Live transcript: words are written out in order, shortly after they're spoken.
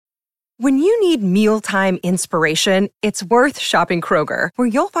When you need mealtime inspiration, it's worth shopping Kroger, where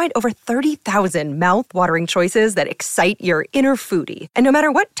you'll find over 30,000 mouth-watering choices that excite your inner foodie. And no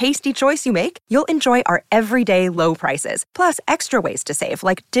matter what tasty choice you make, you'll enjoy our everyday low prices, plus extra ways to save,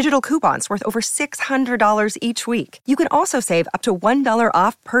 like digital coupons worth over $600 each week. You can also save up to $1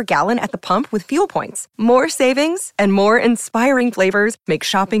 off per gallon at the pump with fuel points. More savings and more inspiring flavors make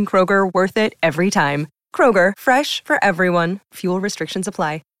shopping Kroger worth it every time. Kroger, fresh for everyone. Fuel restrictions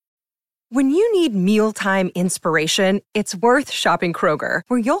apply. When you need mealtime inspiration, it's worth shopping Kroger,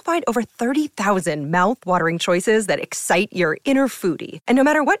 where you'll find over 30,000 mouth-watering choices that excite your inner foodie. And no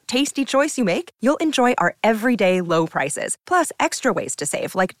matter what tasty choice you make, you'll enjoy our everyday low prices, plus extra ways to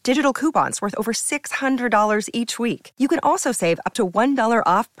save, like digital coupons worth over $600 each week. You can also save up to $1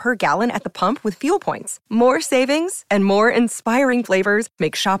 off per gallon at the pump with fuel points. More savings and more inspiring flavors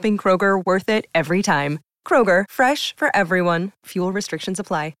make shopping Kroger worth it every time. Kroger, fresh for everyone. Fuel restrictions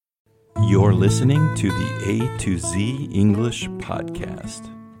apply. You're listening to the A to Z English Podcast.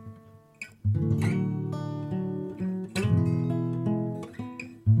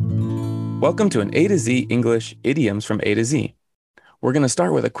 Welcome to an A to Z English Idioms from A to Z. We're going to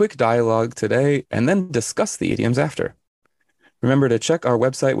start with a quick dialogue today and then discuss the idioms after. Remember to check our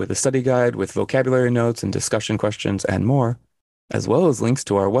website with a study guide with vocabulary notes and discussion questions and more, as well as links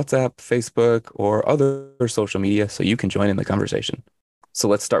to our WhatsApp, Facebook, or other social media so you can join in the conversation. So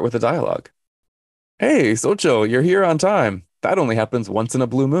let's start with the dialogue. Hey, Socho, you're here on time. That only happens once in a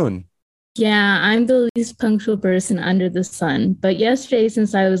blue moon. Yeah, I'm the least punctual person under the sun. But yesterday,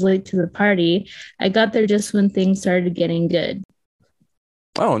 since I was late to the party, I got there just when things started getting good.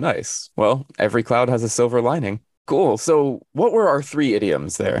 Oh, nice. Well, every cloud has a silver lining. Cool. So what were our three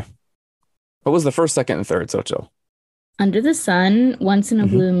idioms there? What was the first, second, and third, Socho? Under the sun, once in a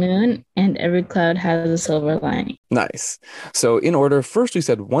blue moon, and every cloud has a silver lining. Nice. So in order, first we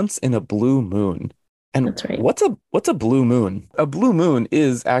said once in a blue moon. And That's right. What's a blue moon? A blue moon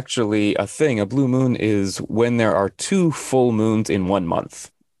is actually a thing. A blue moon is when there are two full moons in 1 month,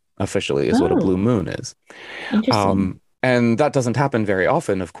 officially, is what a blue moon is. Interesting. And that doesn't happen very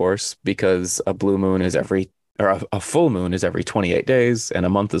often, of course, because a blue moon is a full moon is every 28 days, and a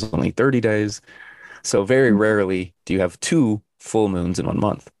month is only 30 days. So very rarely do you have two full moons in 1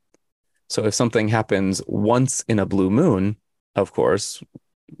 month. So if something happens once in a blue moon, of course,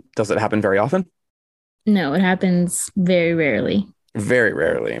 does it happen very often? No, it happens very rarely. Very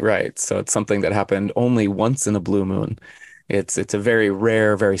rarely, right. So it's something that happened only once in a blue moon. It's a very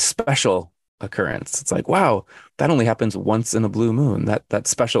rare, very special occurrence. It's like, wow, that only happens once in a blue moon. That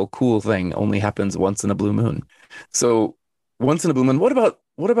special, cool thing only happens once in a blue moon. So once in a blue moon, what about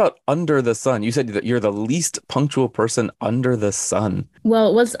under the sun? You said that you're the least punctual person under the sun.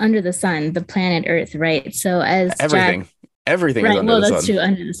 Well, what's under the sun? The planet Earth, right? So as everything right, is under the sun. Well, that's true,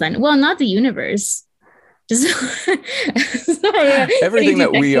 under the sun. Well, not the universe. Just everything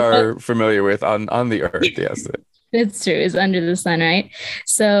that we are familiar with on the Earth, yes. It's true, is under the sun, right?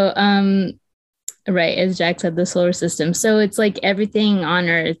 So, right, as Jack said, the solar system. So it's like everything on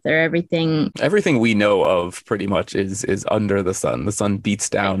Earth or everything we know of pretty much is under the sun. The sun beats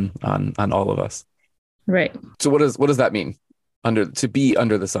down on all of us. Right. So what does that mean? To be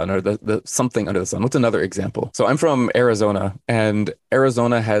under the sun, or the something under the sun. What's another example? So I'm from Arizona, and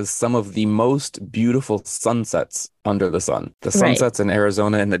Arizona has some of the most beautiful sunsets under the sun. The sunsets in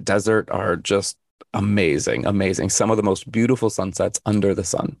Arizona in the desert are just amazing. Some of the most beautiful sunsets under the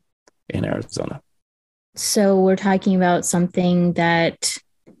sun in Arizona. So we're talking about something that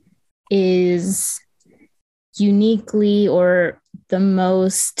is uniquely or the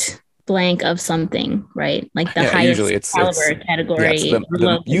most blank of something, right? Like the highest usually caliber category.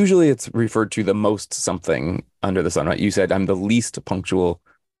 Yeah, usually it's referred to the most something under the sun, right? You said I'm the least punctual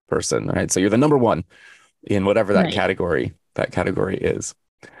person, right? So you're the number one in whatever that category is.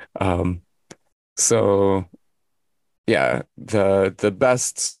 So yeah, the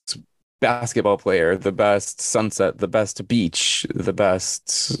best basketball player, the best sunset, the best beach, the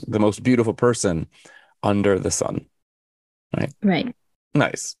most beautiful person under the sun, right? Right.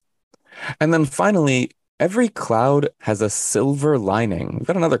 Nice. And then finally, every cloud has a silver lining. We've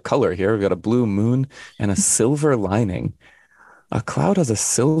got another color here. We've got a blue moon and a silver lining. A cloud has a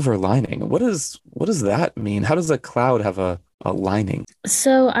silver lining. What does that mean? How does a cloud have a lining?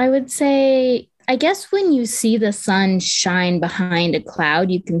 So I would say, I guess when you see the sun shine behind a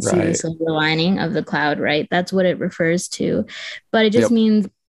cloud, you can see the silver lining of the cloud, right? That's what it refers to. But it just means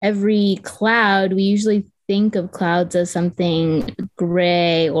every cloud, we usually think of clouds as something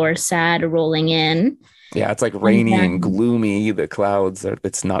gray or sad rolling in. Yeah, it's like rainy and gloomy. The clouds,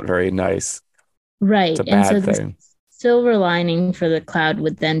 it's not very nice. Right. It's a bad thing. silver lining for the cloud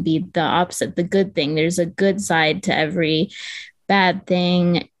would then be the opposite, the good thing. There's a good side to every bad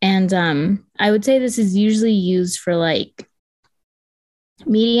thing. And I would say this is usually used for like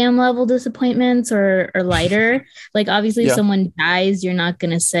medium level disappointments or lighter. Like obviously if someone dies, you're not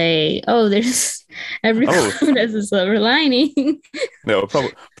going to say, oh, there's every cloud has a silver lining. No,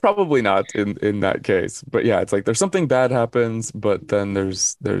 probably not in that case. But yeah, it's like there's something bad happens, but then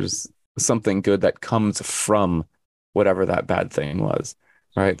there's something good that comes from whatever that bad thing was.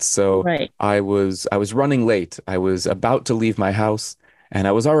 Right. So I was running late. I was about to leave my house and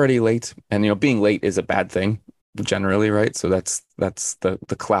I was already late. And being late is a bad thing generally, right? So that's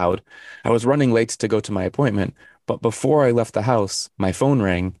the cloud. I was running late to go to my appointment, but before I left the house, my phone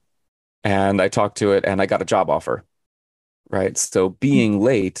rang and I talked to it and I got a job offer. Right. So being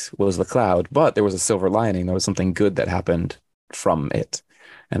late was the cloud, but there was a silver lining. There was something good that happened from it.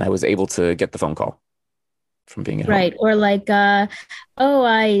 And I was able to get the phone call from being at home. Or like, I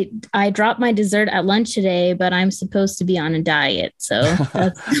dropped my dessert at lunch today, but I'm supposed to be on a diet. So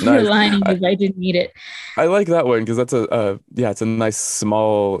that's the silver lining because I didn't eat it. I like that one because that's it's a nice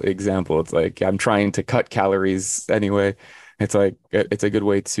small example. It's like I'm trying to cut calories anyway. It's like it's a good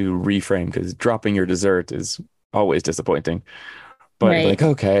way to reframe because dropping your dessert is always disappointing. But like,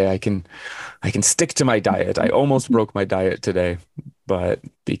 okay, I can stick to my diet. I almost broke my diet today, but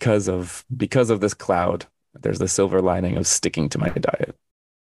because of this cloud, there's the silver lining of sticking to my diet.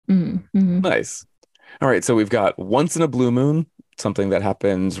 Mm-hmm. Nice. All right, so we've got once in a blue moon, something that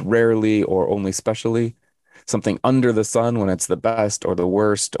happens rarely or only specially, something under the sun when it's the best or the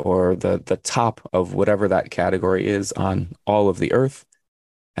worst or the top of whatever that category is on all of the earth.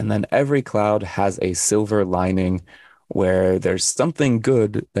 And then every cloud has a silver lining where there's something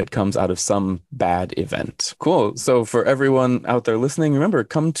good that comes out of some bad event. Cool. So for everyone out there listening, remember,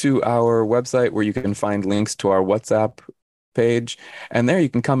 come to our website where you can find links to our WhatsApp page. And there you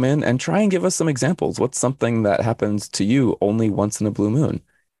can come in and try and give us some examples. What's something that happens to you only once in a blue moon?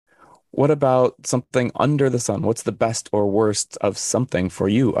 What about something under the sun? What's the best or worst of something for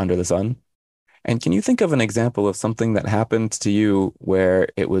you under the sun? And can you think of an example of something that happened to you where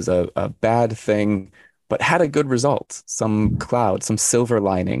it was a bad thing, but had a good result? Some cloud, some silver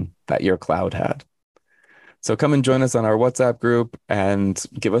lining that your cloud had. So come and join us on our WhatsApp group and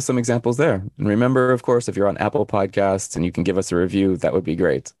give us some examples there. And remember, of course, if you're on Apple Podcasts and you can give us a review, that would be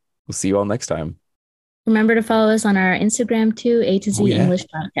great. We'll see you all next time. Remember to follow us on our Instagram too, A to Z English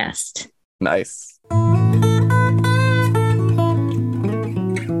Podcast. Nice.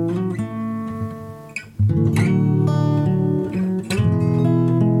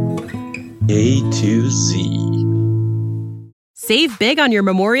 A to Z. Save big on your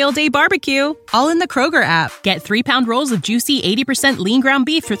Memorial Day barbecue, all in the Kroger app. Get 3-pound rolls of juicy 80% lean ground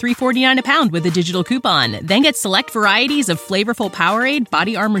beef for $3.49 a pound with a digital coupon. Then get select varieties of flavorful Powerade,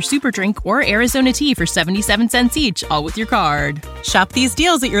 Body Armor Super Drink, or Arizona tea for 77 cents each, all with your card. Shop these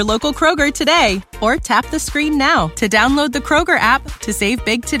deals at your local Kroger today, or tap the screen now to download the Kroger app to save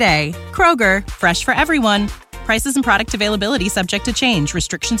big today. Kroger, fresh for everyone. Prices and product availability subject to change.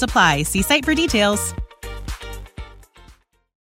 Restrictions apply. See site for details.